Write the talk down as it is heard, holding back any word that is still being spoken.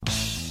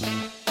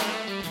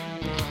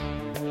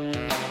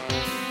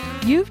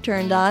You've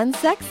turned on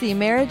Sexy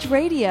Marriage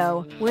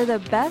Radio, where the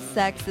best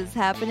sex is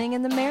happening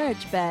in the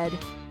marriage bed.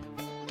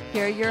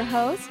 Here are your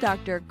hosts,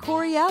 Dr.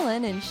 Corey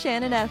Allen and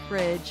Shannon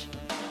Etheridge.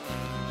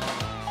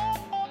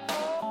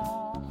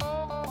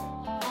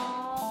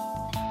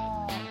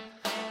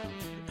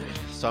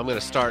 So I'm going to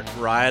start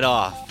right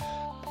off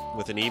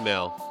with an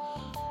email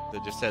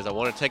that just says, I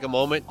want to take a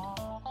moment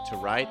to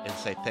write and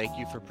say thank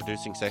you for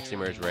producing Sexy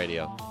Marriage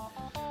Radio.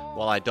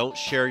 While I don't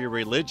share your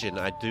religion,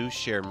 I do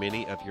share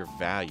many of your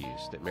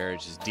values, that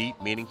marriage is deep,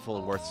 meaningful,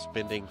 and worth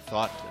spending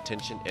thought,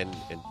 attention, and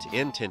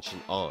intention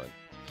on.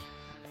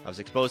 I was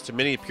exposed to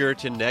many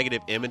Puritan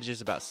negative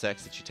images about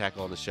sex that you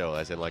tackle on the show,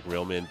 as in like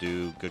real men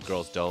do, good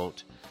girls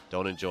don't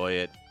enjoy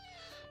it.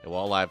 And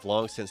while I've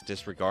long since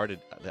disregarded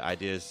the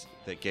ideas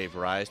that gave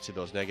rise to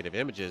those negative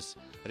images,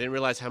 I didn't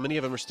realize how many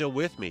of them are still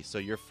with me. So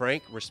your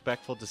frank,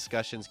 respectful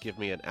discussions give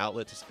me an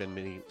outlet to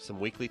spend some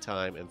weekly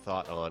time and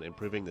thought on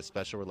improving the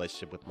special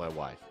relationship with my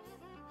wife.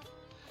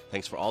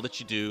 Thanks for all that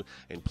you do,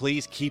 and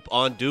please keep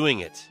on doing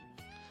it.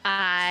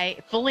 I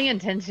fully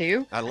intend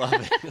to. I love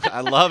it.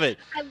 I love it.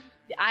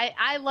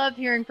 I love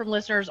hearing from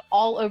listeners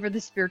all over the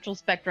spiritual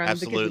spectrum.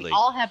 Absolutely. Because we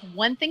all have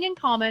one thing in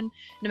common.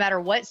 No matter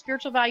what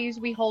spiritual values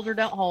we hold or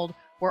don't hold,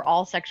 we're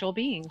all sexual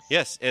beings.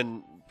 Yes,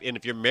 and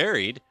if you're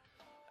married,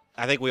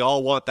 I think we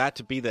all want that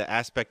to be the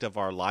aspect of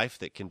our life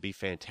that can be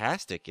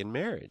fantastic in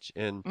marriage.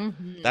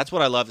 And that's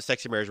what I love that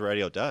Sexy Marriage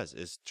Radio does,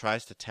 is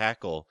tries to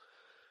tackle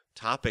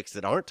topics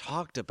that aren't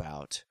talked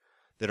about,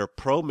 that are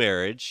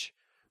pro-marriage,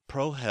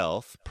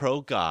 pro-health,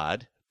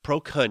 pro-God,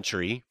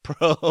 pro-country,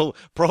 pro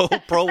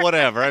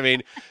whatever. I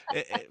mean,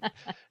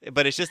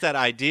 but it's just that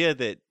idea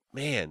that,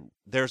 man,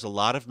 there's a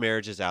lot of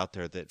marriages out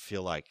there that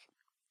feel like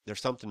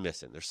there's something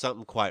missing. There's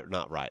something quite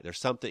not right. There's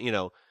something,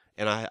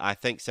 and I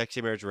think Sexy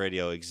Marriage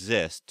Radio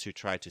exists to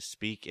try to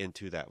speak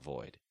into that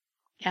void.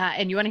 Yeah,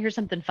 and you want to hear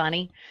something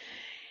funny?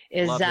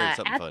 Love hearing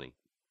something funny.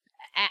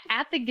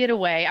 At the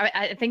getaway,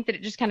 I think that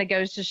it just kind of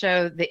goes to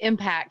show the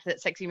impact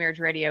that Sexy Marriage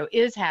Radio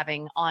is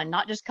having on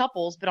not just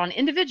couples, but on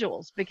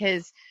individuals,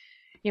 because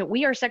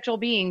we are sexual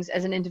beings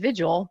as an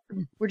individual.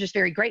 We're just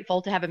very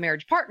grateful to have a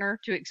marriage partner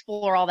to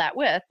explore all that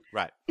with.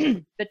 Right.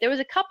 But there was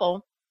a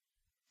couple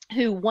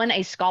who won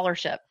a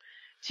scholarship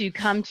to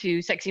come to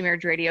Sexy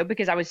Marriage Radio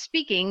because I was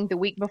speaking the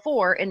week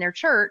before in their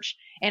church,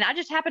 and I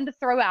just happened to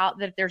throw out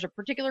that if there's a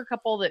particular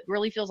couple that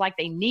really feels like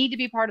they need to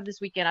be part of this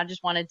weekend, I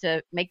just wanted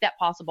to make that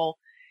possible.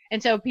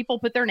 And so people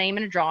put their name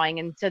in a drawing,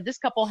 and so this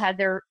couple had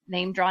their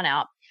name drawn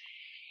out.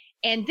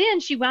 And then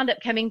she wound up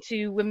coming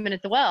to Women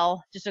at the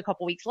Well just a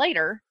couple weeks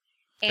later,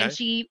 and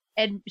she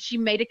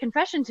made a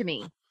confession to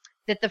me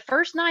that the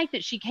first night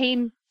that she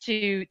came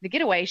to the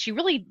getaway,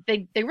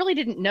 they really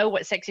didn't know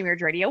what Sexy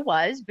Marriage Radio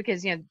was,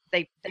 because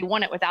they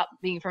won it without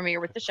being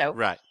familiar with the show.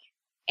 Right.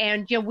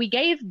 And we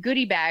gave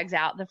goodie bags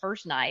out the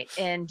first night.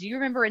 And do you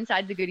remember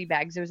inside the goodie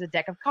bags there was a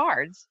deck of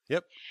cards?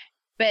 Yep.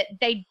 But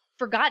they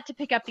forgot to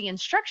pick up the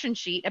instruction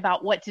sheet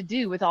about what to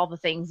do with all the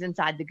things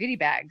inside the goodie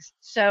bags.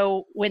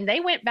 So when they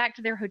went back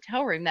to their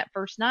hotel room that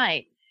first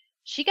night,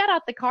 she got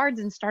out the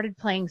cards and started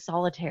playing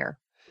solitaire.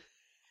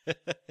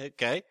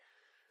 Okay.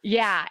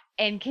 Yeah.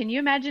 And can you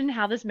imagine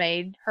how this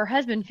made her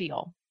husband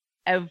feel?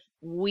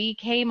 We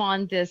came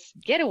on this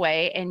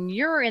getaway and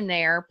you're in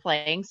there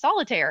playing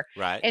solitaire.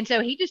 Right. And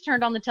so he just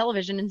turned on the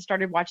television and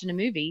started watching a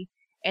movie,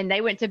 and they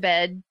went to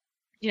bed,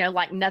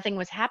 like nothing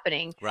was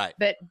happening. Right.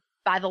 But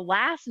by the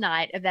last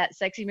night of that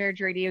Sexy Marriage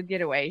Radio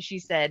getaway, she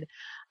said,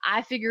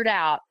 I figured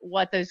out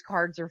what those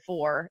cards are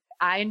for.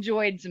 I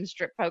enjoyed some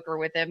strip poker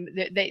with them.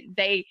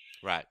 They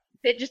right.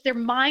 That just their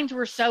minds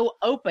were so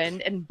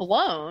opened and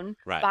blown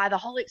right. by the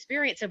whole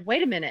experience of,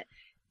 wait a minute,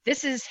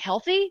 this is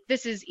healthy.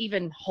 This is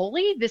even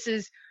holy. This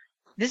is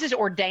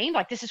ordained.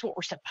 Like, this is what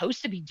we're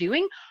supposed to be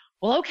doing.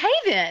 Well, okay,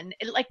 then.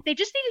 Like, they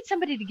just needed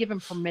somebody to give them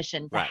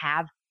permission to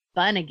have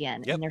fun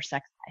again in their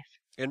sex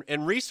life.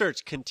 And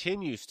research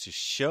continues to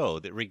show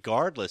that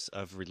regardless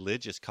of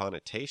religious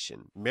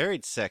connotation,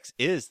 married sex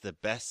is the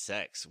best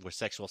sex with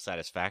sexual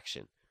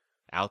satisfaction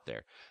out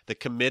there. The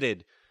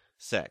committed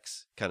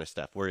sex kind of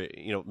stuff where,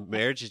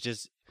 marriage is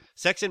just,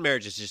 sex in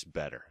marriage is just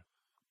better.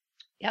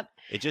 Yep.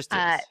 It just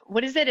is.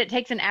 What is it? It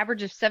takes an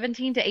average of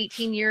 17 to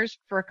 18 years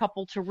for a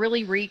couple to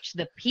really reach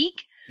the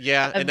peak.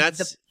 Yeah, and that's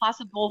the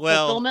possible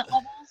fulfillment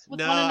levels with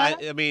one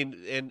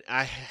another.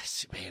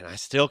 I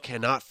still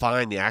cannot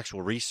find the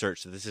actual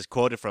research that this is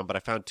quoted from, but I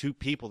found two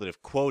people that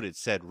have quoted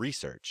said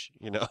research,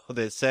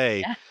 that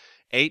say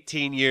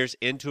 18 years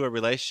into a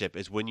relationship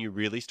is when you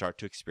really start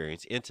to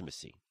experience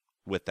intimacy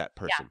with that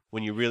person,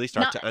 when you really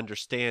start to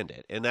understand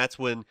it. And that's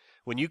when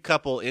you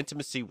couple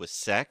intimacy with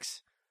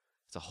sex,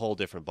 it's a whole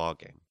different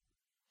ballgame.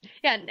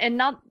 Yeah, and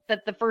not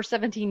that the first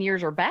 17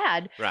 years are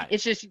bad. Right.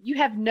 It's just you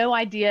have no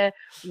idea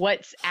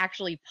what's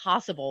actually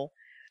possible,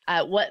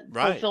 what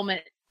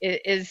fulfillment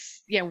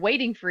is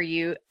waiting for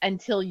you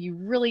until you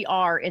really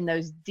are in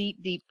those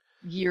deep, deep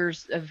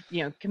years of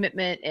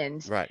commitment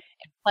and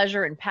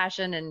pleasure and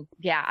passion. And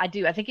I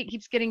do. I think it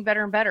keeps getting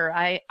better and better.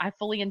 I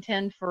fully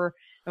intend for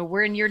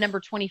We're in year number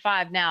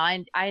 25 now.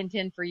 I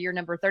intend for year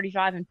number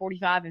 35 and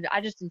 45, and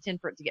I just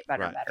intend for it to get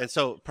better and better. And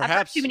so I've heard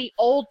perhaps too many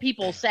old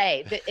people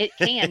say that it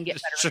can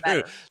get better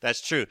and better. That's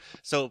true.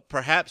 So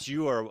perhaps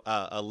you are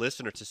a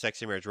listener to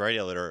Sexy Marriage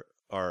Radio that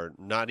are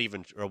not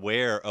even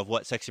aware of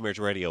what Sexy Marriage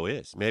Radio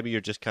is. Maybe you're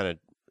just kind of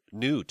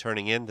new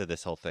turning into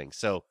this whole thing.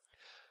 So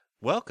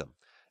welcome.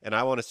 And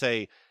I want to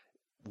say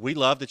we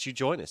love that you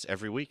join us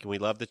every week, and we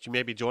love that you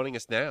may be joining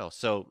us now.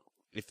 So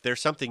if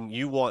there's something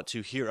you want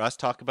to hear us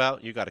talk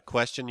about, you got a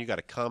question, you got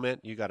a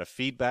comment, you got a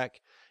feedback,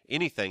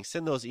 anything,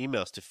 send those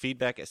emails to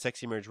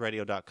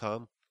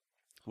feedback@sexymarriageradio.com.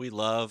 We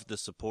love the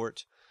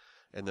support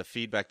and the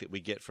feedback that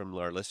we get from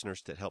our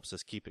listeners that helps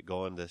us keep it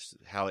going,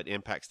 how it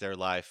impacts their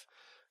life,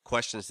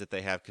 questions that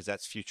they have, because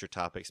that's future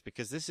topics,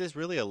 because this is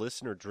really a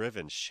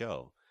listener-driven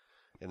show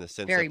in the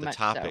sense Very of the much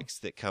topics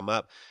that come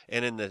up.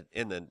 And in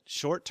the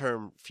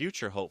short-term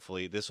future,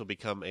 hopefully, this will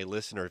become a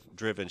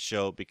listener-driven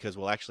show, because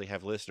we'll actually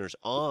have listeners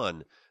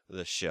on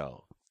the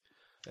show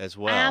as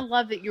well. I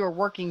love that you are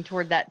working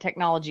toward that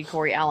technology,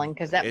 Corey Allen,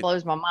 because that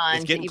blows my mind.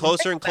 It's getting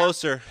closer and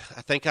closer.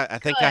 I think I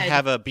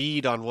have a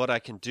bead on what I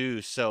can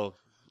do. So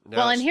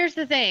well, and here's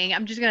the thing.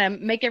 I'm just going to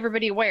make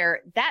everybody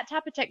aware. That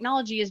type of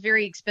technology is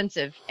very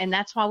expensive, and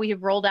that's why we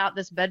have rolled out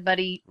this Bed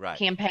Buddy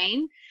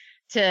campaign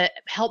to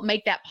help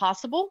make that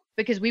possible,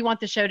 because we want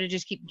the show to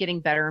just keep getting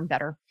better and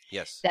better.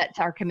 Yes. That's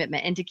our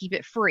commitment, and to keep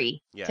it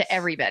free to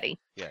everybody.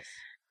 Yes.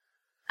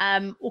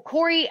 Well,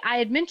 Corey, I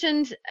had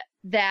mentioned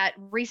that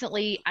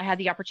recently I had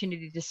the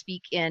opportunity to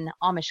speak in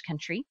Amish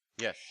country.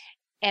 Yes.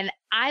 And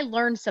I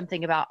learned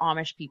something about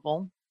Amish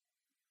people.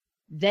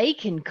 They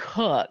can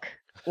cook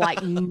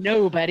like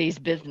nobody's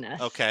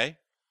business. Okay.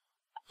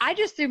 I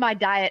just threw my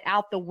diet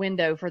out the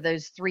window for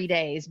those 3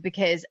 days,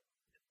 because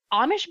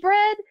Amish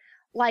bread,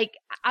 like,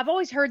 I've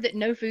always heard that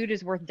no food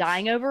is worth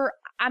dying over.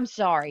 I'm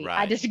sorry.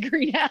 I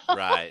disagree now.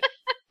 Right.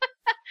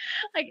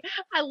 Like,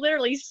 I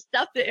literally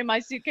stuffed it in my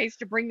suitcase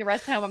to bring the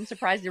rest home. I'm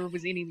surprised there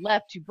was any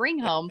left to bring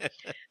home.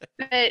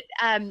 But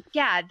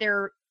yeah,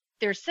 their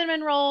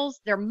cinnamon rolls,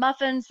 their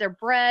muffins, their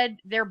bread,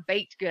 their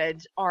baked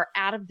goods are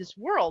out of this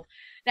world.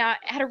 Now, I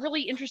had a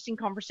really interesting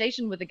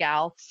conversation with a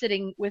gal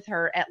sitting with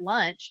her at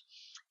lunch.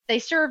 They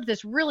served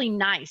this really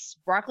nice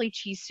broccoli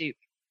cheese soup.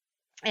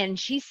 And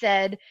she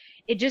said,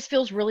 it just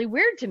feels really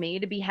weird to me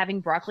to be having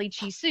broccoli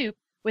cheese soup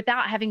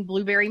without having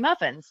blueberry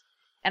muffins.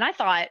 And I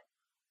thought,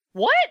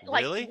 what?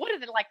 Like, really? What are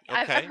they like? Okay.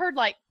 I've heard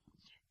like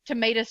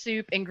tomato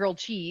soup and grilled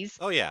cheese.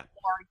 Oh, yeah.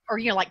 Or,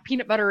 you know, like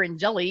peanut butter and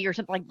jelly or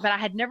something like, but I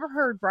had never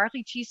heard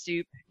broccoli cheese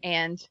soup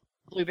and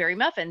blueberry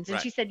muffins.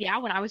 And she said, yeah,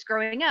 when I was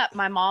growing up,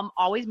 my mom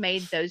always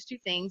made those two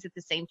things at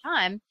the same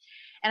time.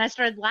 And I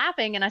started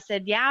laughing, and I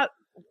said, yeah,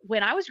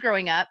 when I was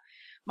growing up,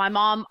 my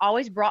mom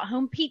always brought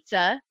home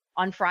pizza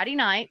on Friday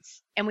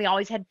nights, and we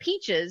always had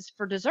peaches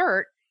for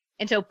dessert.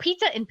 And so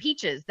pizza and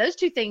peaches, those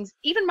two things,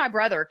 even my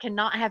brother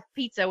cannot have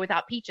pizza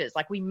without peaches.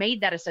 Like, we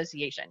made that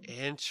association.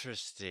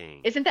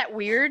 Interesting. Isn't that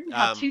weird?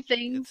 How two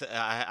things.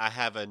 I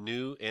have a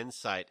new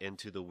insight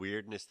into the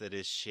weirdness that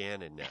is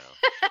Shannon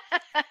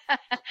now.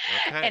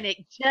 Okay. And it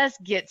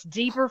just gets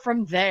deeper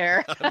from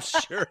there. I'm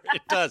sure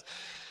it does.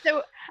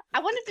 So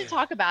I wanted to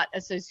talk about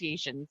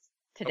associations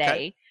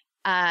today.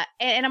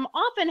 And I'm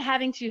often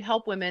having to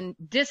help women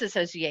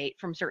disassociate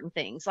from certain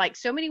things. Like,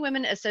 so many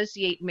women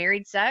associate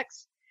married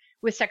sex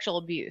with sexual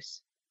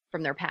abuse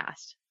from their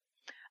past.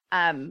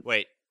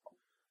 Wait,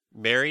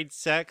 married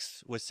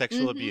sex with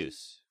sexual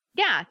abuse?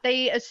 Yeah,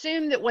 they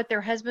assume that what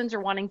their husbands are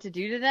wanting to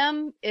do to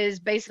them is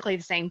basically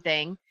the same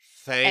thing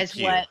as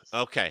what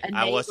a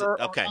neighbor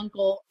or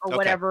uncle or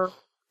whatever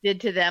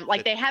did to them.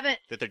 Like, they haven't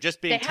that they're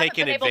just being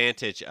taken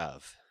advantage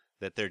of.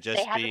 That they're just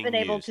they haven't been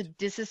able to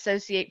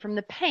disassociate from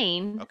the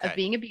pain of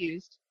being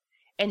abused,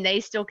 and they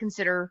still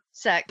consider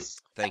sex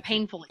a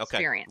painful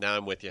experience. Now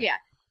I'm with you. Yeah.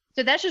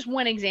 So that's just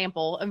one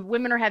example of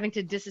women are having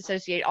to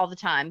disassociate all the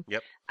time.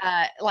 Yep.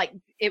 Like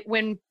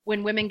when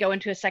women go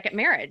into a second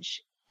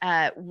marriage,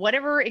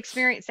 whatever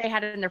experience they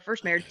had in their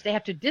first marriage, they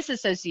have to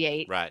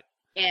disassociate. Right.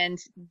 And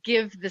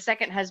give the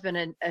second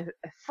husband a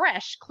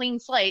fresh, clean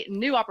slate,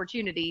 new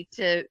opportunity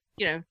to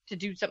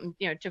do something,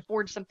 to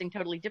forge something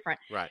totally different.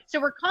 Right. So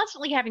we're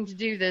constantly having to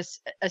do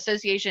this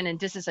association and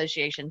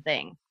disassociation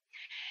thing.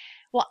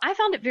 Well, I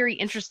found it very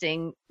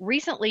interesting.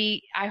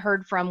 Recently, I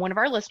heard from one of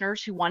our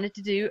listeners who wanted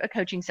to do a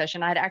coaching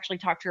session. I had actually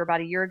talked to her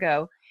about a year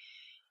ago.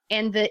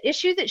 And the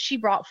issue that she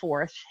brought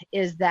forth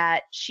is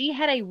that she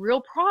had a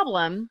real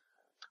problem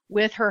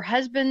with her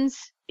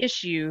husband's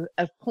issue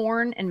of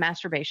porn and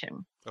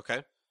masturbation.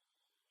 Okay.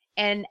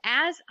 And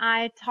as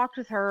I talked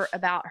with her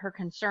about her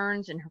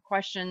concerns and her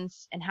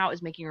questions and how it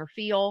was making her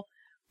feel,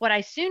 what I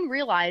soon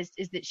realized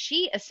is that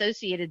she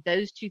associated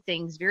those two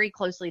things very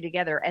closely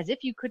together, as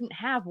if you couldn't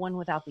have one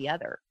without the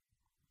other.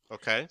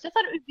 Okay. So I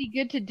thought it would be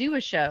good to do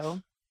a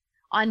show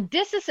on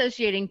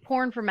disassociating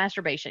porn from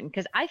masturbation,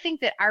 because I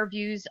think that our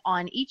views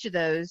on each of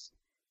those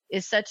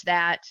is such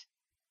that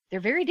they're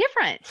very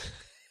different.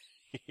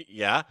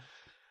 Yeah.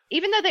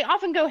 Even though they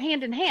often go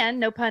hand in hand,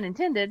 no pun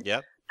intended.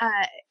 Yep.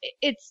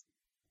 It's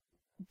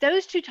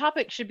those two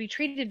topics should be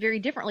treated very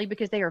differently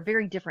because they are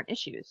very different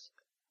issues.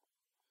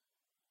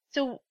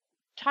 So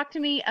talk to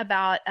me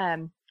about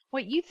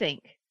what you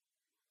think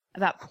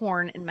about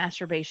porn and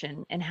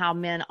masturbation and how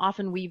men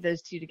often weave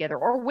those two together,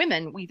 or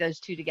women weave those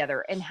two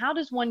together. And how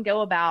does one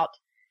go about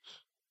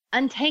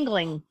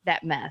untangling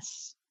that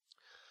mess?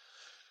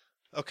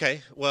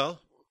 Okay,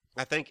 well,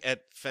 I think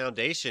at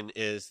foundation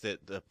is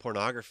that the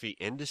pornography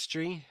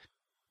industry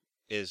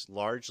is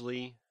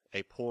largely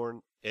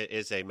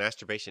is a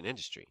masturbation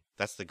industry.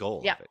 That's the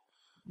goal Yeah. of it.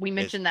 We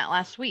mentioned that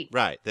last week.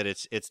 Right, that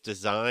it's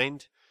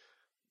designed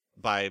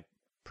by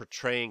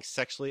portraying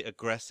sexually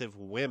aggressive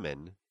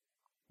women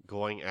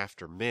going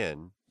after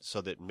men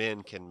so that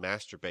men can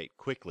masturbate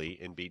quickly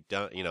and be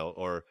done,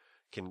 or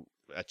can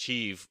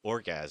achieve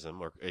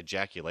orgasm or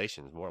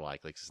ejaculation is more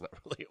likely, 'cause it's not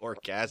really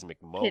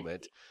orgasmic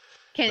moment.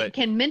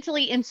 Can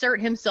mentally insert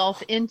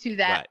himself into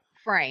that Right.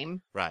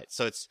 frame. Right.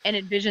 So it's and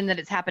envision that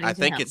it's happening I to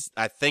think him.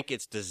 I think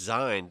it's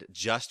designed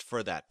just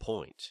for that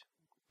point.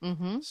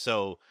 Mm-hmm.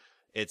 So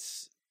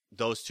it's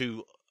those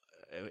two,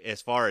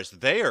 as far as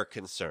they are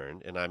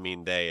concerned, and I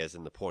mean they as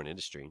in the porn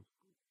industry,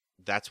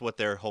 that's what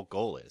their whole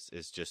goal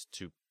is just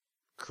to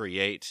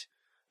create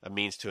a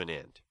means to an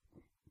end.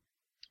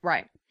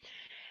 Right.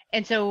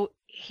 And so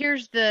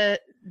here's the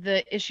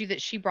issue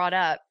that she brought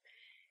up.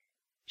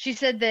 She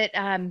said that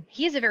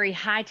he is a very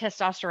high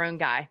testosterone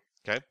guy.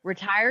 Okay.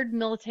 Retired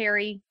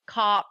military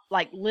cop,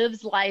 like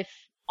lives life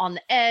on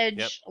the edge,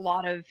 Yep. a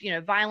lot of,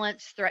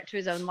 violence, threat to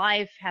his own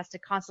life, has to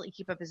constantly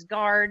keep up his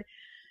guard.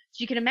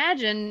 So you can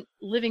imagine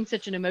living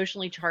such an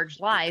emotionally charged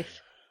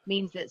life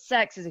means that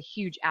sex is a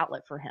huge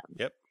outlet for him.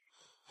 Yep.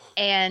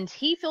 And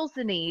he feels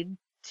the need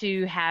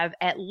to have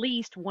at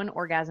least one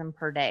orgasm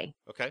per day,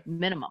 Okay.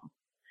 minimum,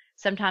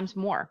 sometimes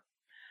more.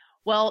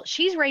 Well,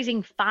 she's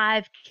raising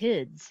 5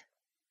 kids.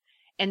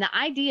 And the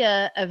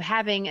idea of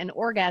having an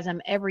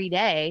orgasm every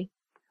day,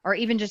 or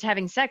even just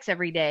having sex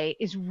every day,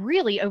 is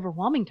really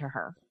overwhelming to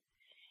her.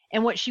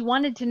 And what she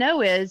wanted to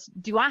know is,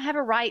 do I have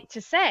a right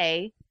to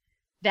say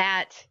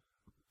that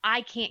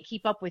I can't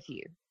keep up with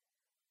you?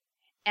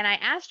 And I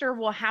asked her,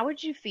 well, how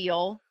would you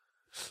feel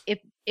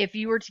if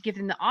you were to give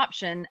them the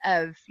option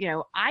of,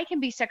 I can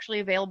be sexually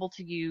available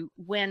to you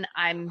when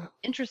I'm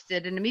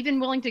interested, and I'm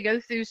even willing to go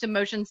through some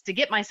motions to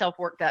get myself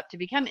worked up to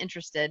become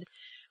interested.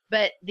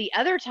 But the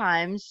other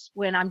times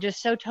when I'm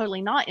just so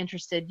totally not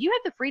interested, you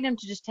have the freedom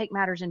to just take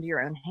matters into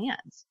your own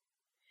hands.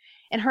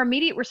 And her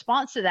immediate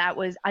response to that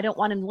was, I don't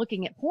want him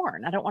looking at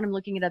porn. I don't want him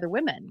looking at other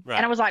women. Right.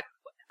 And I was like,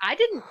 I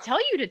didn't tell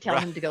you to tell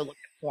Right. him to go look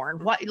at porn.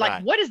 What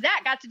Right. what has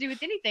that got to do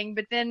with anything?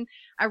 But then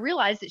I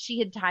realized that she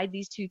had tied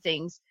these two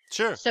things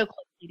Sure. so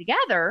closely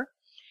together.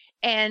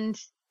 And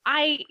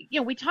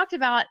we talked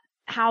about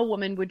how a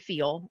woman would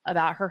feel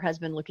about her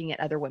husband looking at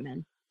other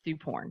women through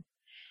porn.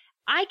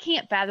 I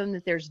can't fathom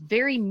that there's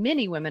very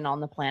many women on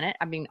the planet.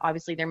 I mean,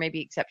 obviously there may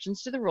be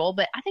exceptions to the rule,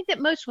 but I think that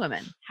most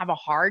women have a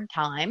hard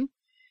time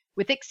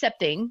with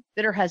accepting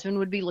that her husband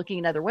would be looking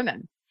at other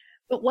women.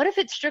 But what if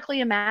it's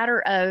strictly a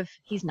matter of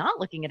he's not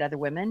looking at other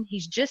women?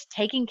 He's just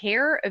taking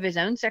care of his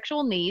own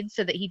sexual needs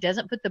so that he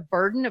doesn't put the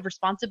burden of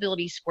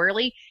responsibility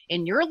squarely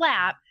in your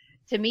lap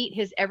to meet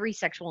his every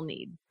sexual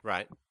need.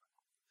 Right.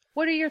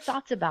 What are your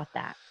thoughts about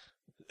that?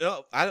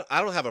 No, I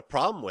don't have a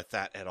problem with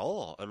that at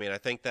all. I mean, I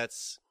think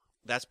that's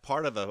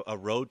part of a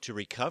road to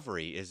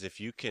recovery, is if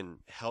you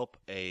can help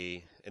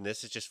and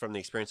this is just from the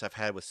experience I've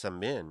had with some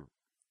men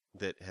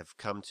that have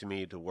come to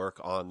me to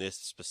work on this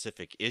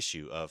specific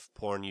issue of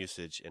porn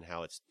usage and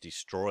how it's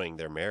destroying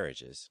their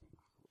marriages.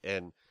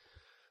 And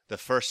the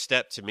first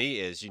step to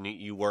me is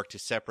you work to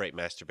separate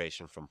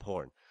masturbation from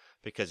porn,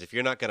 because if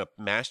you're not going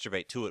to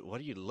masturbate to it, what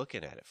are you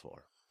looking at it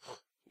for?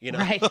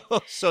 Right.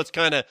 So it's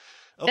kind of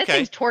okay. That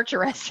seems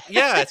torturous.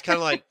 Yeah, it's kind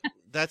of like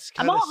that's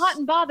kind I'm of all hot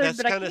and bothered, that's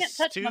but I kinda can't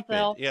touch stupid.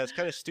 myself. Yeah, it's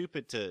kind of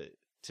stupid to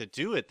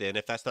do it then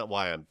if that's not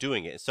why I'm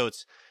doing it. So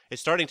it's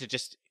starting to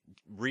just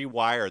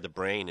rewire the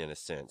brain in a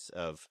sense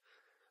of,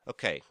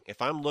 okay,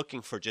 if I'm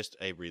looking for just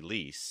a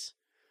release,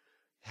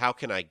 how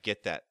can I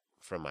get that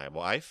from my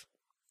wife?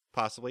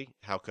 Possibly.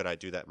 How could I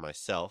do that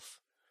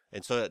myself?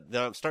 And so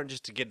now I'm starting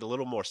just to get a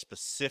little more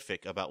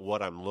specific about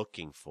what I'm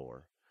looking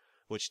for,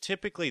 which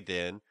typically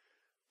then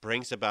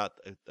brings about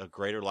a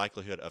greater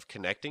likelihood of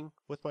connecting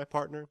with my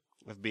partner,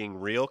 of being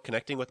real,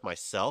 connecting with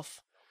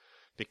myself,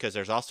 because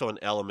there's also an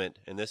element,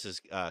 and this is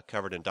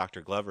covered in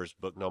Dr. Glover's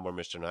book, No More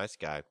Mr. Nice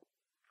Guy,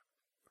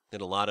 that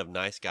a lot of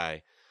nice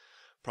guy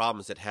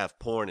problems that have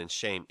porn and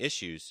shame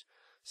issues,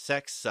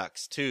 sex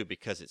sucks too,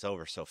 because it's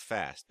over so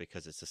fast,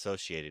 because it's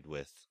associated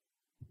with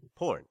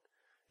porn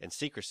and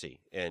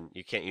secrecy. And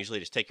you can't usually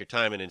just take your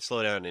time and then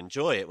slow down and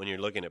enjoy it when you're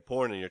looking at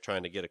porn and you're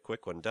trying to get a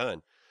quick one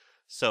done.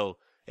 So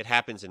it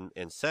happens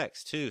in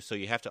sex too. So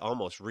you have to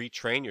almost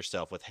retrain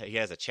yourself he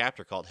has a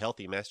chapter called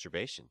Healthy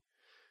Masturbation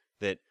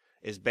that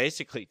is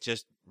basically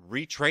just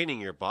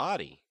retraining your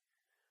body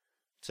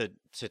to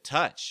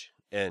touch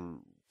and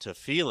to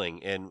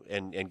feeling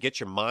and get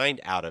your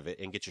mind out of it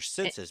and get your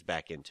senses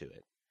back into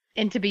it.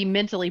 And to be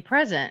mentally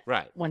present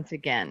Right. once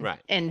again.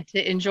 Right. And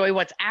to enjoy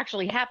what's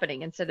actually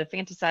happening instead of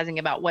fantasizing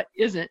about what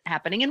isn't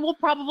happening and will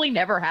probably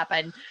never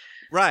happen.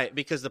 Right,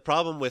 because the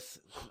problem with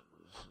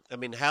I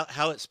mean,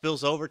 how it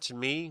spills over to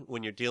me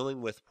when you're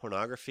dealing with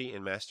pornography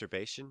and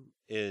masturbation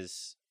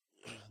is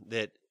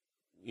that,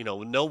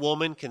 no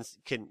woman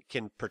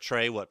can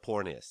portray what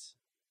porn is.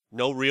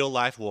 No real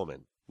life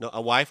woman. No,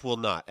 a wife will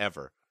not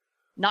ever.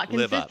 Not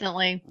live up.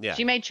 consistently. Yeah.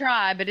 She may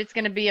try, but it's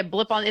going to be a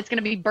blip it's going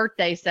to be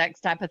birthday sex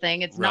type of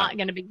thing. It's Right. not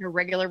going to be her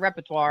regular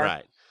repertoire.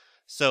 Right.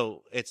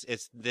 So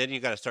it's then you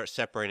got to start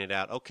separating it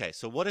out. Okay,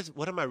 so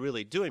what am I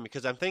really doing?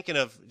 Because I'm thinking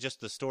of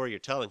just the story you're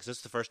telling, because this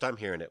is the first time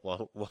hearing it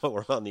while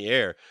we're on the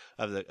air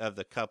of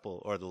the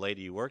couple or the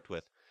lady you worked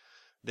with,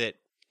 that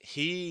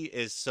he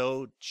is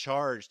so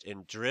charged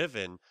and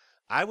driven.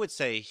 I would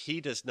say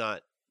he does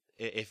not.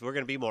 If we're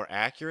going to be more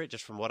accurate,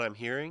 just from what I'm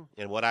hearing,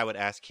 and what I would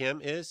ask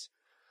him is,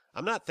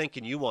 I'm not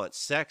thinking you want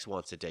sex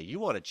once a day. You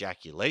want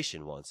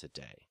ejaculation once a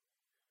day.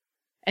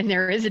 And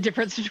there is a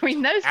difference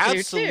between those two, too.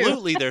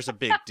 Absolutely, there's a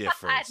big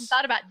difference. I hadn't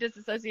thought about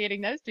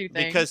disassociating those two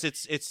things. Because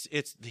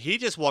it's he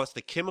just wants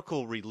the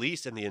chemical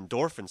release and the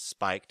endorphin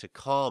spike to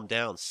calm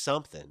down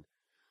something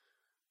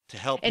to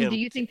help him. And do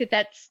you think that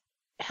that's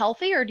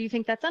healthy, or do you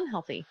think that's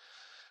unhealthy?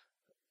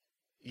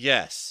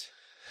 Yes.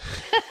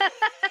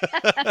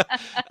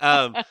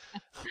 I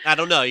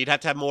don't know. You'd have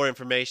to have more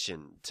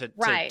information to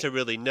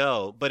really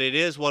know. But it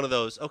is one of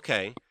those,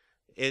 okay,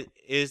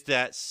 is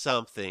that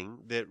something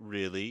that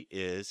really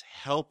is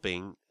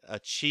helping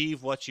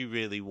achieve what you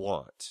really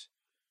want?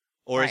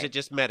 Or is it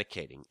just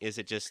medicating? Is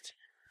it just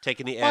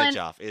taking the edge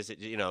off? Is it,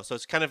 so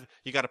it's kind of,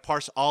 you got to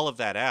parse all of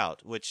that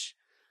out, which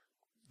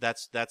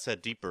that's a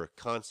deeper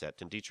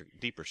concept and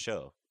deeper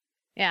show.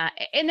 Yeah.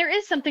 And there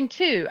is something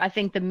too. I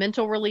think the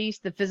mental release,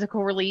 the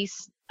physical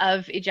release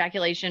of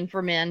ejaculation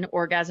for men,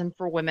 orgasm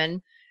for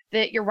women,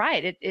 that you're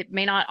right. It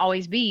may not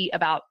always be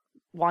about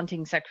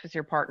wanting sex with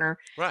your partner.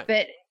 Right.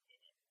 But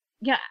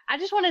yeah, I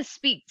just want to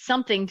speak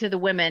something to the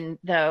women,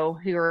 though,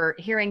 who are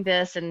hearing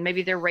this, and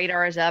maybe their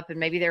radar is up and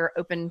maybe they're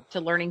open to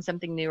learning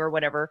something new or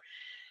whatever.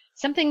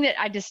 Something that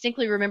I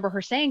distinctly remember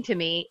her saying to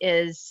me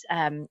is,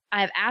 I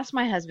have asked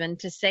my husband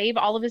to save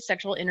all of his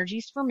sexual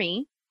energies for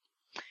me,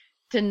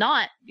 to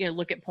not,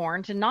 look at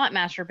porn, to not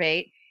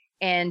masturbate.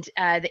 And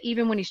that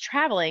even when he's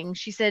traveling,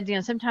 she said,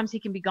 sometimes he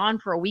can be gone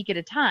for a week at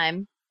a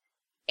time.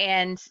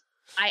 And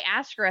I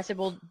asked her, I said,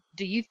 well,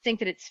 do you think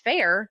that it's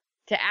fair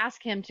to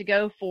ask him to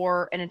go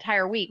for an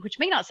entire week, which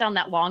may not sound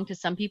that long to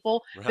some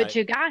people, but to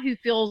a guy who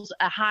feels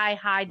a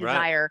high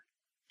desire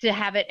to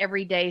have it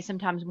every day,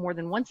 sometimes more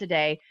than once a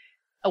day,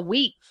 a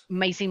week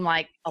may seem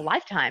like a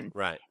lifetime.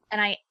 Right.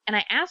 And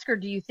I asked her,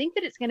 do you think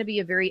that it's going to be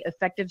a very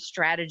effective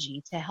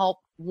strategy to help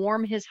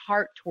warm his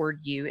heart toward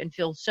you and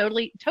feel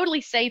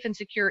totally safe and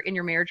secure in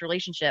your marriage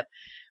relationship,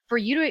 for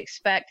you to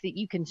expect that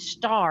you can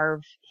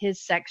starve his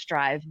sex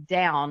drive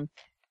down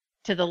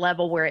to the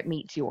level where it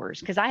meets yours?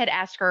 Because I had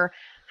asked her,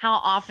 how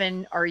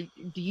often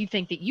do you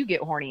think that you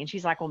get horny? And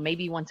she's like, well,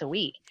 maybe once a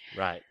week.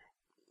 Right.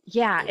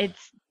 Yeah,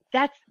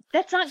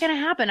 that's not going to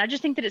happen. I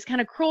just think that it's kind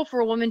of cruel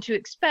for a woman to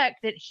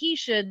expect that he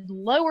should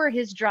lower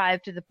his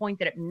drive to the point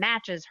that it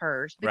matches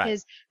hers,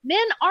 because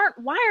men aren't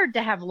wired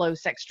to have low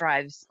sex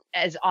drives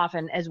as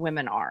often as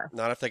women are.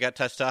 Not if they got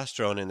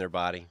testosterone in their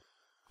body.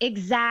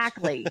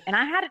 Exactly. And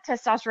I had a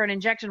testosterone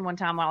injection one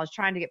time while I was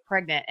trying to get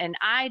pregnant, and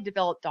I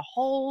developed a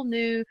whole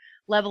new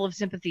level of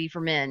sympathy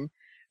for men,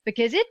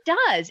 because it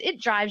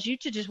drives you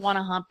to just want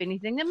to hump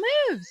anything that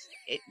moves.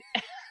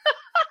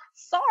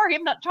 Sorry,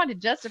 I'm not trying to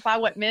justify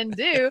what men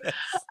do,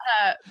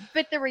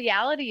 but the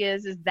reality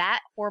is that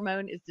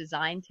hormone is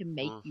designed to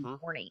make you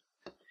horny.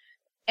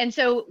 And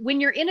so when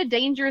you're in a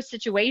dangerous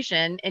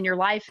situation and your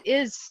life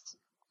is,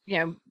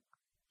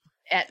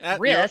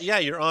 at risk,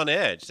 you're on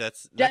edge.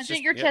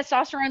 Doesn't your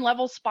testosterone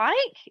level spike?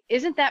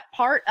 Isn't that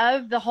part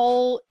of the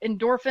whole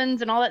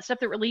endorphins and all that stuff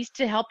that released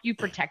to help you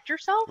protect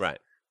yourself? Right.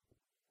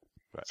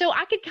 So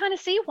I could kind of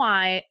see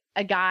why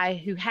a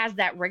guy who has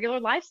that regular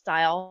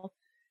lifestyle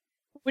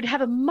would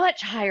have a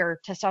much higher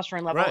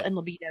testosterone level and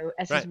libido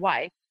as his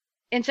wife.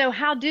 And so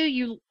how do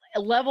you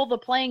level the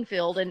playing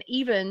field and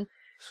even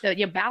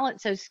you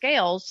balance those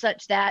scales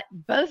such that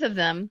both of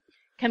them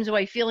comes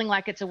away feeling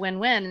like it's a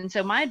win-win? And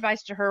so my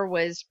advice to her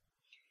was,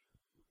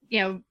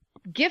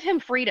 give him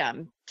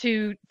freedom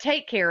to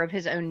take care of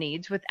his own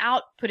needs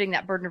without putting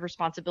that burden of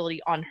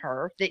responsibility on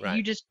her, that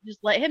you just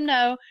let him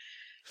know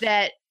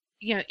that,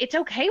 it's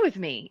okay with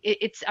me.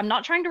 I'm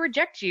not trying to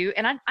reject you.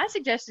 And I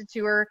suggested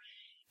to her,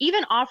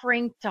 even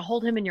offering to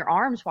hold him in your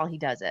arms while he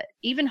does it,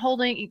 even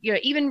holding,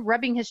 even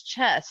rubbing his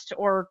chest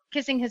or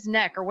kissing his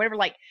neck or whatever,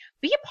 like,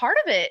 be a part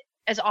of it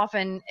as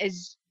often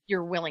as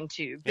you're willing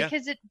to,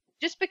 because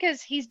just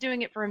because he's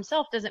doing it for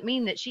himself doesn't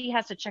mean that she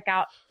has to check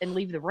out and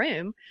leave the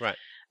room. Right.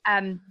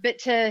 But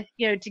to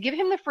give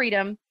him the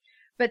freedom,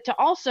 but to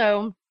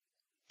also,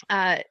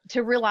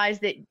 to realize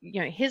that,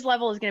 his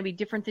level is going to be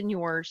different than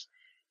yours,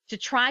 to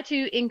try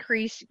to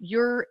increase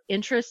your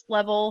interest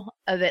level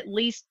of at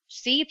least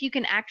see if you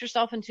can act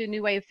yourself into a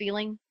new way of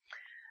feeling.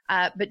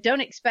 But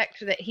don't expect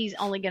that he's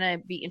only going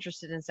to be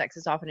interested in sex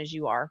as often as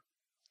you are.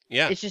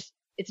 Yeah.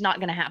 It's not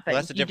going to happen. Well,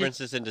 that's the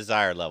differences in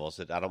desire levels.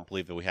 That I don't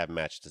believe that we have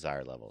matched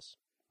desire levels.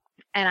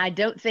 And I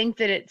don't think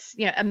that it's,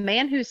 a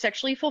man who's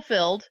sexually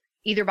fulfilled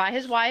either by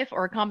his wife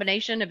or a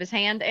combination of his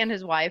hand and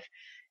his wife,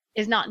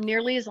 is not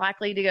nearly as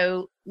likely to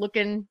go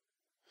looking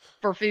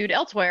for food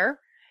elsewhere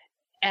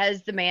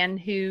as the man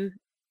who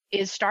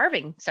is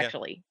starving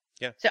sexually.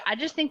 Yeah. So I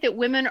just think that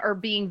women are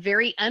being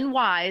very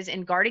unwise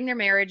in guarding their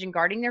marriage and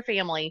guarding their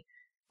family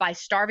by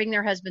starving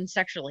their husband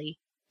sexually,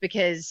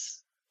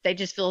 because they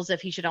just feel as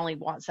if he should only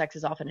want sex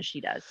as often as she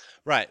does.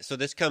 Right. So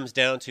this comes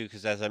down to,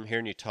 because as I'm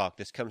hearing you talk,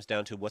 this comes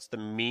down to what's the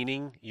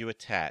meaning you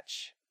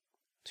attach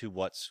to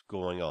what's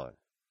going on.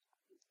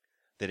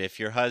 That if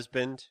your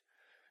husband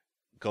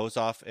goes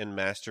off and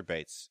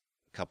masturbates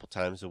a couple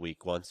times a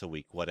week, once a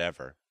week,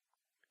 whatever,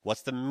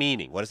 what's the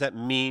meaning? What does that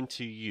mean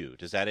to you?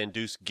 Does that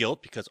induce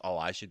guilt because, oh,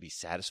 I should be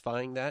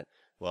satisfying that?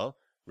 Well,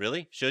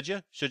 really? Should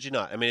you? Should you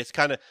not? I mean, it's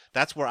kind of,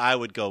 that's where I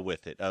would go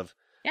with it, of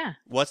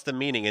what's the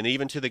meaning? And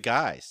even to the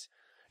guys.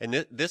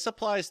 And this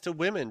applies to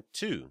women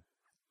too.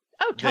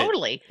 Oh,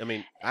 totally. I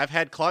mean, I've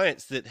had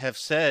clients that have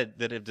said,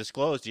 that have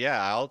disclosed,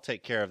 yeah, I'll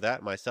take care of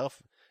that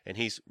myself. And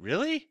he's,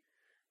 really?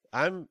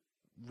 I'm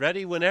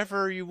ready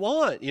whenever you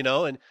want,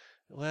 and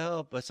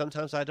well, but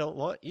sometimes I don't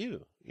want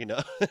you,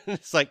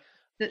 It's like,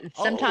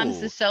 sometimes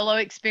the solo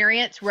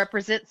experience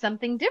represents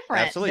something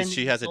different. Absolutely.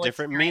 She has a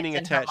different meaning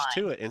attached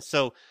to it. And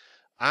so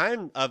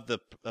I'm of the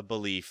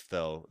belief,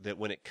 though, that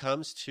when it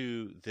comes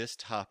to this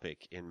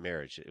topic in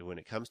marriage, when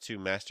it comes to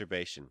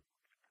masturbation,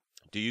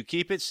 do you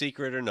keep it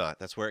secret or not?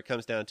 That's where it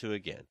comes down to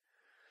again.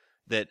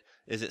 That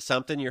is it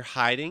something you're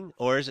hiding,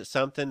 or is it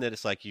something that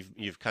it's like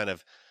you've kind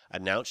of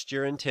announced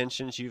your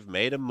intentions, you've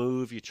made a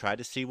move, you tried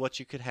to see what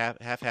you could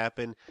have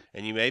happen,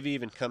 and you maybe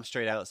even come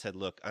straight out and said,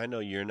 look, I know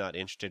you're not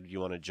interested, you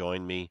want to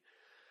join me,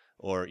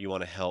 or you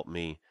want to help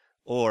me,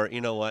 or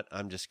you know what,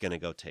 I'm just going to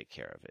go take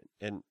care of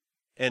it.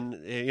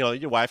 And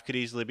your wife could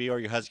easily be, or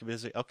your husband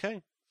could be,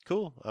 okay,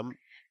 cool,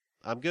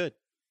 I'm good.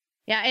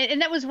 Yeah,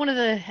 and that was one of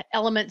the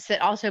elements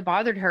that also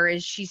bothered her,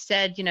 is she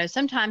said,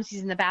 sometimes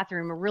he's in the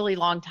bathroom a really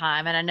long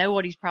time, and I know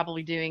what he's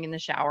probably doing in the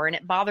shower, and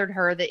it bothered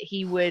her that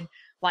he would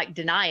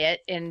deny it.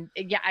 And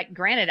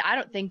granted, I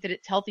don't think that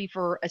it's healthy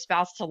for a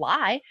spouse to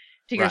lie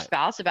to your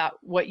spouse about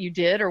what you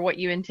did or what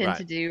you intend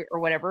to do or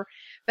whatever.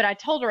 But I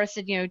told her, I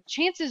said,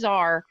 chances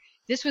are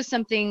this was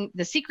something,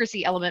 the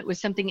secrecy element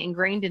was something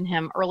ingrained in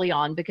him early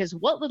on, because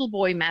what little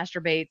boy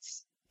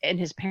masturbates and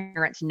his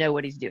parents know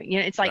what he's doing?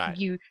 It's like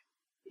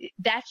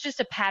that's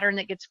just a pattern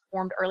that gets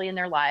formed early in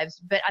their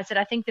lives. But I said,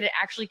 I think that it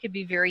actually could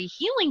be very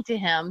healing to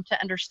him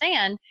to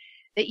understand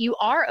that you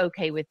are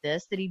okay with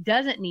this, that he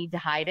doesn't need to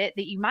hide it,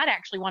 that you might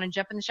actually want to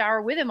jump in the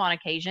shower with him on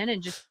occasion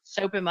and just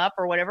soap him up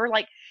or whatever.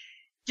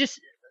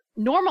 Just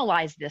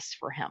normalize this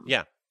for him.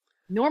 Yeah.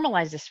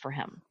 Normalize this for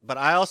him. But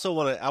I also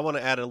want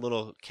to add a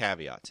little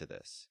caveat to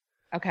this.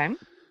 Okay.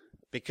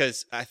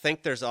 Because I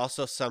think there's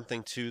also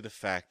something to the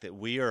fact that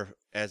we are,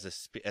 as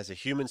a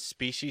human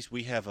species,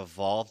 we have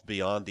evolved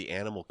beyond the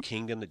animal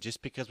kingdom, that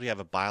just because we have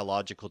a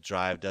biological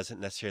drive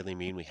doesn't necessarily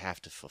mean we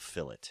have to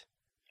fulfill it.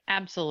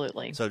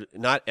 Absolutely. So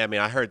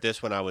I heard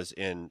this when I was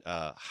in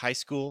high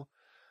school,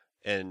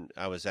 and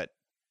I was at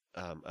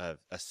a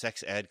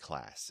sex ed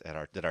class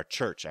that our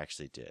church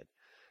actually did.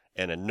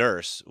 And a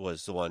nurse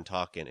was the one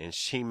talking, and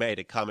she made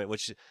a comment,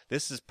 which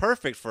this is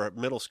perfect for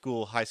middle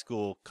school, high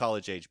school,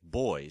 college age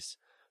boys,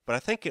 but I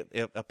think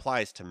it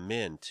applies to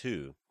men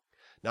too.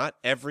 Not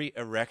every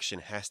erection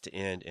has to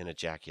end in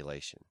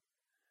ejaculation.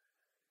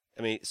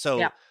 I mean,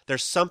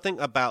 there's something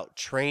about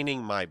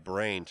training my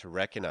brain to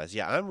recognize,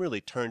 I'm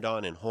really turned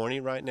on and horny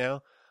right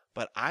now,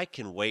 but I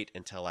can wait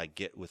until I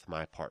get with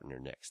my partner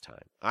next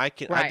time. I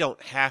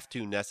don't have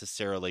to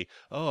necessarily,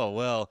 oh,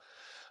 well,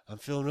 I'm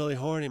feeling really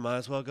horny, might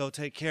as well go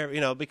take care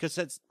of, because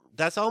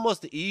that's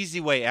almost the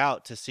easy way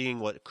out to seeing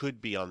what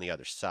could be on the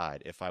other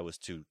side if I was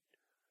to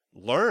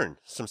learn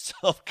some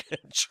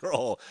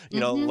self-control,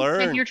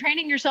 learn. And you're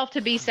training yourself to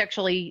be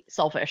sexually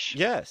selfish.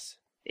 Yes.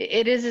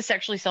 It is a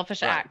sexually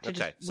selfish act to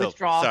just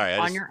withdraw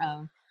on your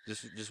own.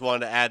 Just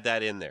wanted to add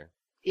that in there.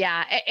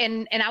 Yeah,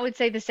 and I would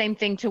say the same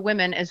thing to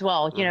women as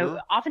well.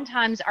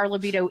 Oftentimes our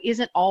libido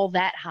isn't all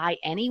that high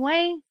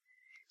anyway.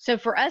 So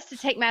for us to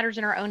take matters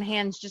in our own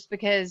hands just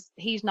because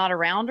he's not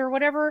around or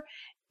whatever,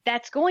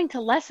 that's going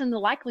to lessen the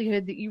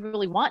likelihood that you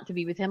really want to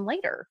be with him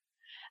later.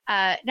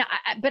 But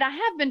I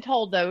have been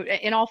told, though,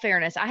 in all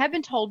fairness, I have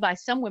been told by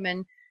some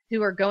women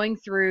who are going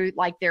through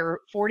their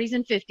 40s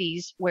and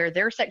 50s, where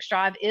their sex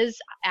drive is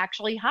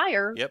actually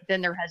higher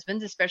than their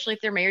husbands, especially if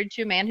they're married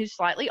to a man who's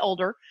slightly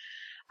older,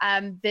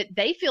 that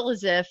they feel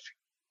as if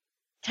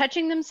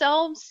touching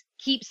themselves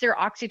keeps their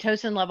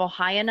oxytocin level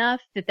high enough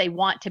that they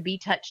want to be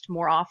touched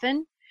more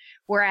often.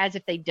 Whereas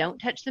if they don't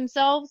touch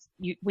themselves,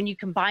 when you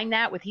combine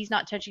that with he's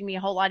not touching me a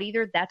whole lot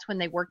either, that's when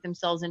they work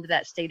themselves into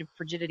that state of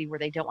frigidity where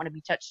they don't want to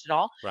be touched at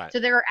all. Right. So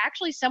there are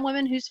actually some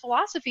women whose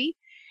philosophy,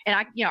 and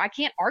I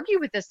can't argue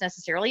with this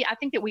necessarily. I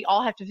think that we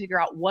all have to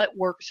figure out what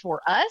works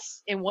for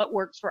us and what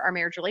works for our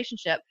marriage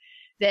relationship,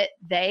 that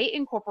they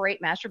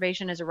incorporate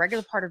masturbation as a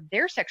regular part of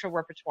their sexual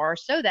repertoire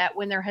so that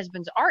when their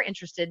husbands are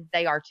interested,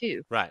 they are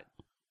too. Right.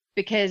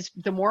 Because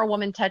the more a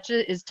woman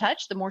is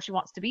touched, the more she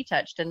wants to be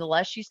touched. And the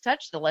less she's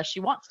touched, the less she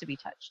wants to be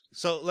touched.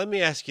 So let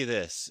me ask you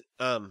this.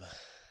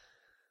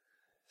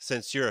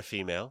 since you're a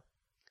female,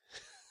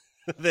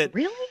 that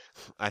Really?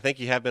 I think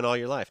you have been all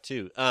your life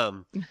too.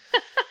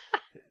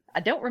 I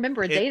don't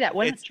remember a day that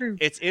wasn't true.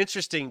 It's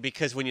interesting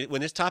because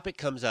when this topic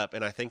comes up,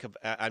 and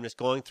I'm just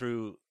going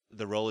through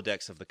the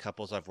Rolodex of the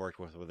couples I've worked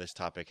with where this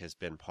topic has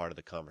been part of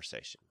the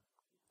conversation,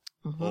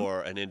 Mhm.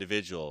 or an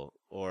individual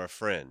or a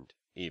friend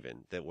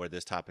even, that where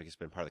this topic has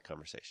been part of the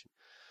conversation.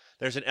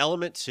 There's an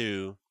element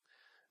to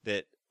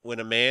that when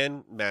a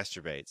man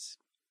masturbates,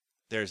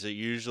 there's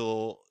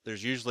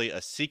usually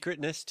a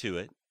secretness to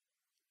it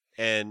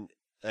and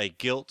a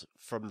guilt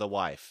from the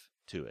wife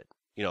to it.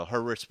 You know,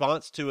 her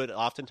response to it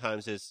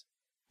oftentimes is,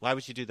 "Why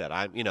would you do that?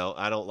 I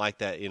don't like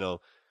that." You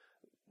know,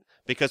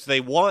 because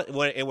they want,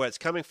 and where it's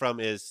coming from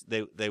is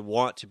they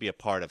want to be a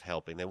part of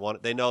helping.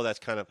 They know that's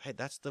kind of, hey,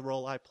 that's the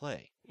role I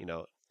play. You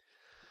know,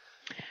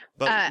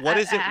 but what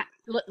is it?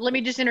 Let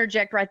me just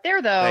interject right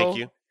there, though. Thank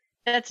you.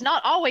 That's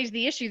not always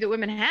the issue that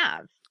women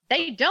have.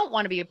 They don't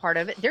want to be a part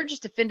of it. They're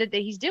just offended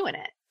that he's doing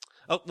it.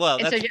 Oh, well,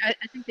 And so I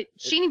think that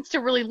she needs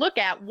to really look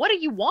at, what do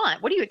you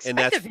want? What do you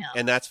expect of him?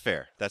 And that's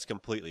fair. That's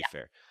completely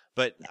fair.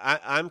 But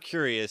I'm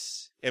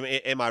curious,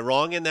 am I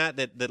wrong in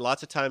that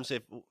lots of times,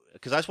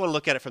 because I just want to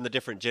look at it from the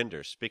different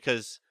genders,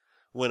 because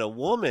when a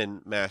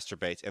woman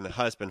masturbates and the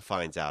husband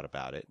finds out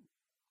about it,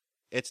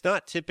 it's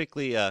not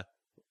typically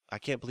I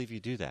can't believe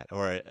you do that,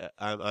 or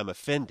I'm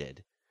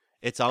offended.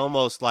 It's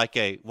almost like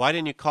why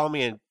didn't you call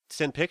me and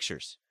send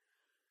pictures?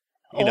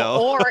 You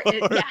know? Or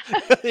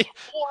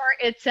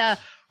it's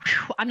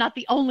I'm not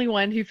the only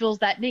one who feels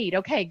that need.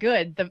 Okay,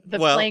 good. The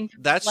playing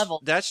level.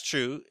 That's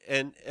true.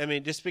 And I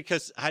mean, just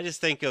because I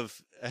just think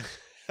of,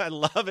 I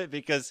love it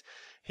because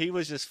he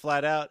was just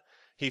flat out,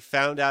 he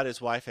found out his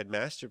wife had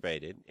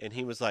masturbated and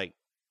he was like,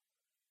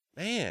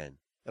 man.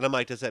 And I'm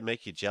like, does that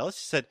make you jealous?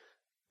 He said,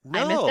 no.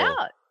 I missed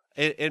out.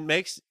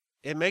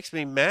 It makes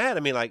me mad.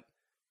 I mean, like,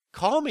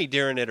 call me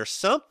during it or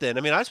something.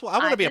 I mean, I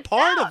want to be a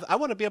part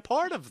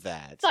of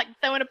that. It's like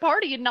throwing a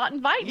party and not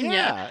inviting you.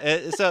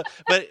 Yeah. So,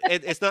 but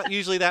it's not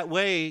usually that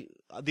way,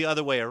 the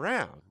other way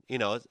around. You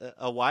know,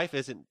 a wife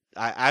isn't,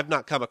 I've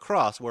not come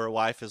across where a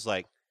wife is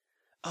like,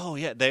 oh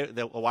yeah,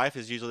 a wife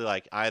is usually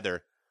like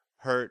either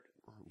hurt,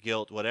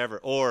 guilt, whatever,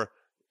 or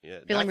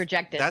feeling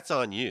rejected. That's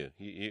on you.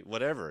 You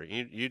whatever.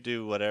 You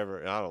do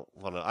whatever. I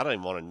don't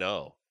even want to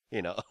know,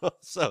 you know.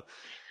 So,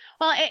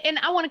 well, and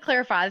I want to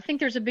clarify, I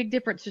think there's a big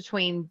difference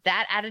between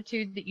that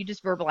attitude that you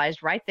just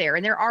verbalized right there.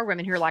 And there are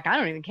women who are like, I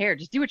don't even care.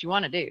 Just do what you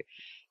want to do.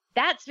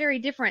 That's very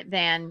different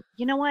than,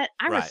 you know what?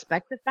 I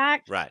respect the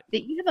fact that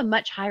you have a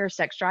much higher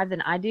sex drive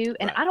than I do.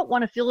 And I don't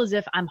want to feel as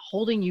if I'm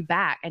holding you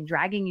back and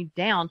dragging you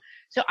down.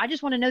 So I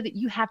just want to know that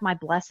you have my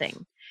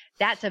blessing.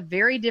 That's a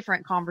very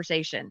different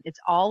conversation. It's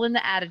all in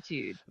the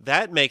attitude.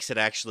 That makes it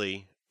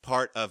actually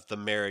part of the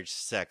marriage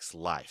sex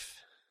life.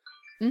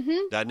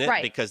 Mm-hmm. Doesn't it?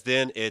 Right. Because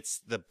then it's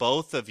the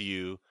both of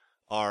you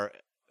are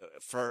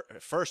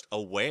first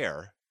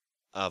aware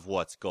of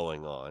what's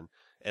going on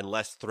and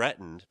less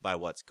threatened by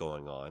what's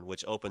going on,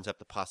 which opens up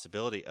the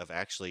possibility of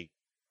actually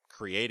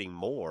creating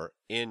more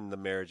in the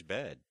marriage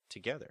bed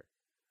together.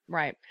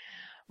 Right.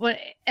 Well,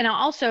 and I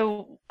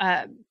also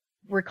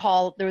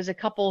recall there was a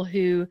couple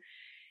who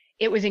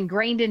it was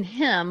ingrained in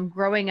him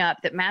growing up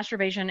that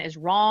masturbation is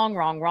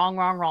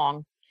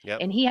wrong. Yep.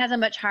 And he has a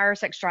much higher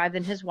sex drive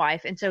than his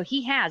wife. And so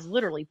he has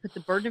literally put the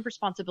burden of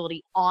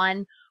responsibility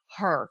on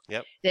her.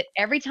 Yep. That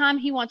every time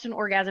he wants an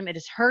orgasm, it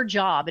is her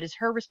job. It is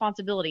her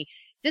responsibility.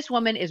 This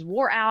woman is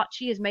wore out.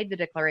 She has made the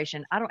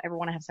declaration, I don't ever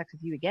want to have sex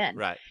with you again.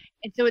 Right.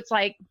 And so it's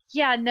like,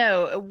 yeah,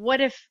 no,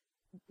 what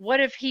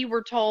if he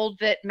were told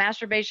that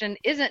masturbation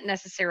isn't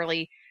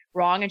necessarily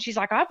wrong? And she's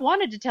like, I've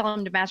wanted to tell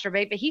him to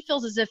masturbate, but he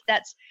feels as if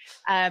that's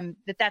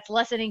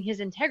lessening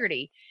his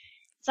integrity.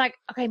 It's like,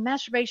 okay,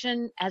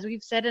 masturbation, as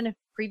we've said in a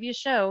previous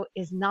show,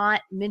 is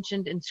not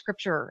mentioned in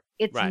Scripture.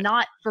 It's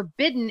not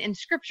forbidden in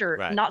Scripture.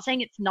 Right. I'm not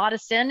saying it's not a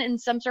sin in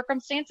some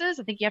circumstances.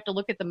 I think you have to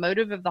look at the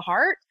motive of the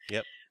heart.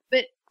 Yep.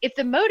 But if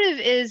the motive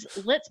is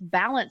let's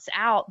balance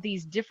out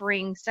these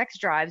differing sex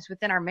drives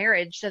within our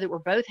marriage so that we're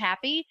both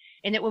happy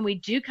and that when we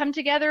do come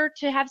together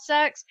to have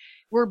sex,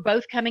 we're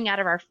both coming out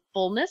of our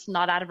fullness,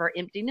 not out of our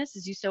emptiness,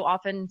 as you so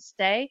often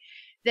say,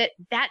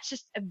 that's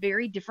just a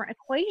very different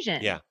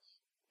equation. Yeah.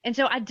 And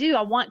so I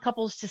want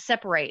couples to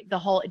separate the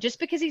whole, just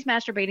because he's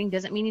masturbating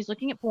doesn't mean he's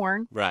looking at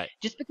porn. Right.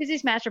 Just because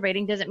he's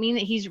masturbating doesn't mean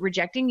that he's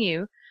rejecting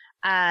you.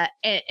 And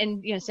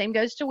you know, same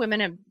goes to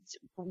women. And,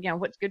 you know,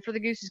 what's good for the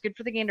goose is good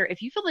for the gander.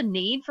 If you feel the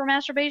need for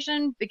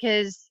masturbation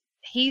because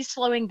he's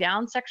slowing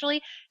down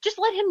sexually, just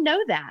let him know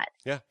that.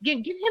 Yeah. Give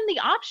him the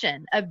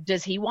option of,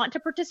 does he want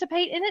to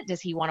participate in it? Does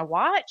he want to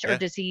watch? Or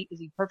is he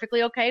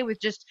perfectly okay with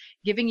just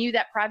giving you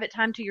that private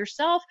time to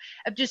yourself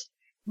of just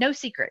no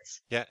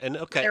secrets? Yeah. And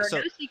okay. There are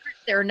no secrets.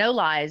 There are no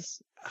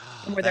lies.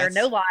 And where there are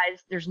no lies,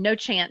 there's no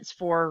chance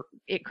for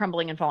it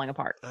crumbling and falling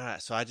apart. All right.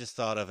 So I just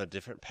thought of a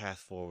different path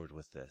forward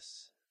with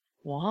this.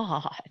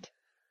 What?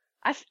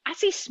 I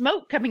see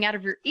smoke coming out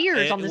of your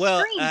ears on the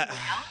screen.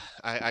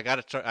 I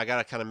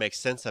gotta kind of make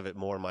sense of it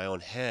more in my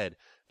own head.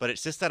 But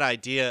it's just that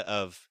idea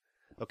of,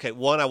 okay,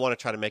 one, I want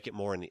to try to make it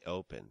more in the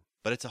open,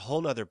 but it's a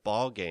whole nother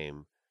ball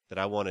game that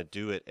I want to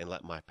do it and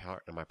let my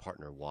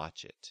partner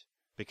watch it.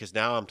 Because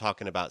now I'm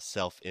talking about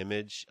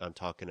self-image. I'm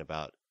talking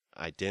about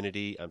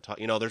identity. I'm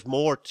talking, there's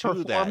more to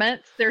Performance.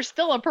 that. There's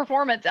still a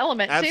performance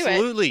element to it.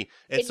 Absolutely.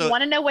 And you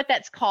want to know what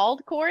that's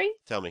called, Corey?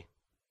 Tell me.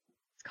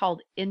 It's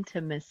called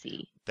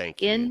intimacy.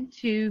 Thank you.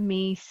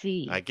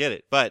 Intimacy. I get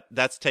it. But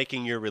that's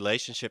taking your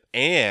relationship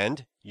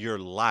and your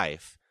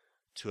life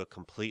to a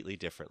completely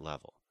different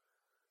level.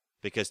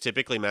 Because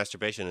typically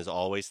masturbation is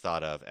always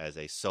thought of as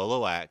a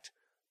solo act,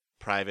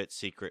 private,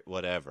 secret,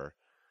 whatever.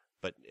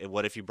 But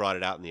what if you brought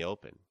it out in the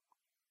open?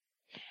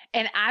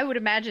 And I would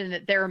imagine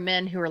that there are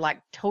men who are like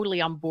totally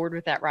on board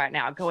with that right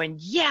now, going,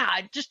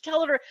 yeah, just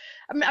tell her.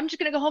 I'm just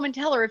going to go home and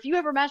tell her, if you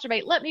ever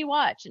masturbate, let me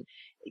watch.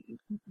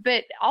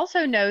 But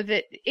also know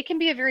that it can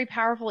be a very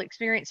powerful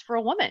experience for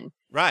a woman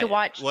to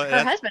watch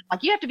her husband.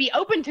 Like, you have to be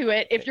open to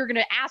it if you're going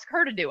to ask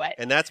her to do it.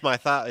 And that's my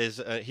thought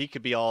is he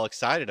could be all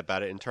excited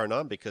about it and turn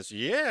on because,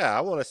 yeah,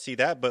 I want to see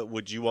that. But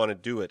would you want to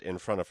do it in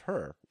front of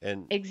her?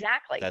 And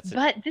exactly.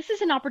 But this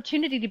is an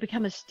opportunity to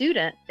become a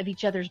student of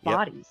each other's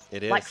bodies.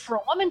 It is. Like, for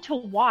a woman to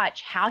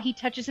watch how he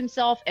touches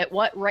himself, at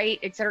what rate,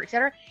 et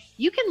cetera,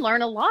 you can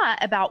learn a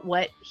lot about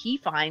what he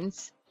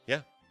finds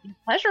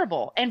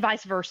pleasurable, and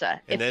vice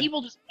versa. And if he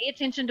will just pay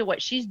attention to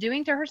what she's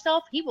doing to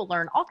herself, he will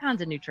learn all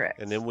kinds of new tricks.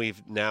 And then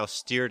we've now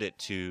steered it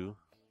to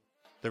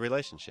the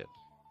relationship.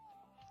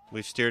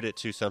 We've steered it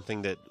to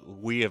something that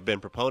we have been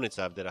proponents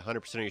of, that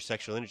 100% of your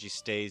sexual energy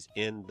stays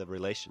in the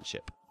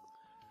relationship.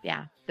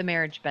 Yeah, the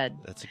marriage bed.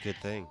 That's a good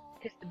thing.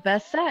 Because the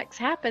best sex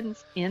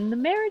happens in the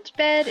marriage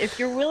bed if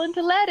you're willing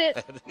to let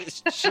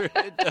it. Sure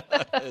it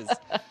does.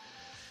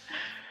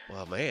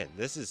 Well, man,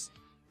 this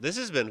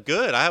has been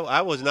good.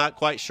 I was not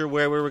quite sure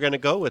where we were going to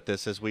go with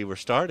this as we were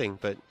starting,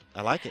 but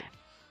I like it.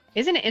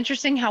 Isn't it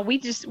interesting how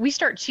we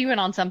start chewing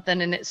on something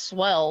and it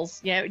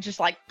swells, just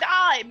like,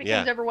 it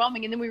becomes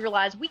overwhelming. And then we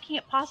realize we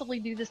can't possibly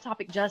do this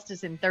topic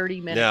justice in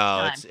 30 minutes.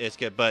 No, it's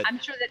good. But I'm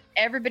sure that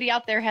everybody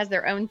out there has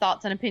their own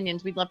thoughts and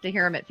opinions. We'd love to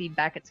hear them at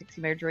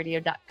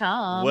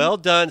feedback@sexymarriageradio.com. Well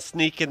done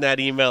sneaking that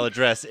email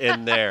address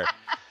in there.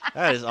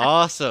 That is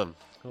awesome.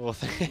 Well,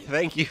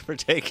 thank you for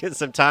taking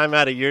some time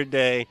out of your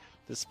day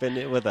to spend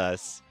it with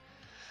us.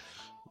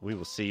 We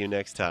will see you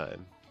next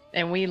time.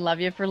 And we love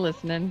you for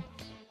listening.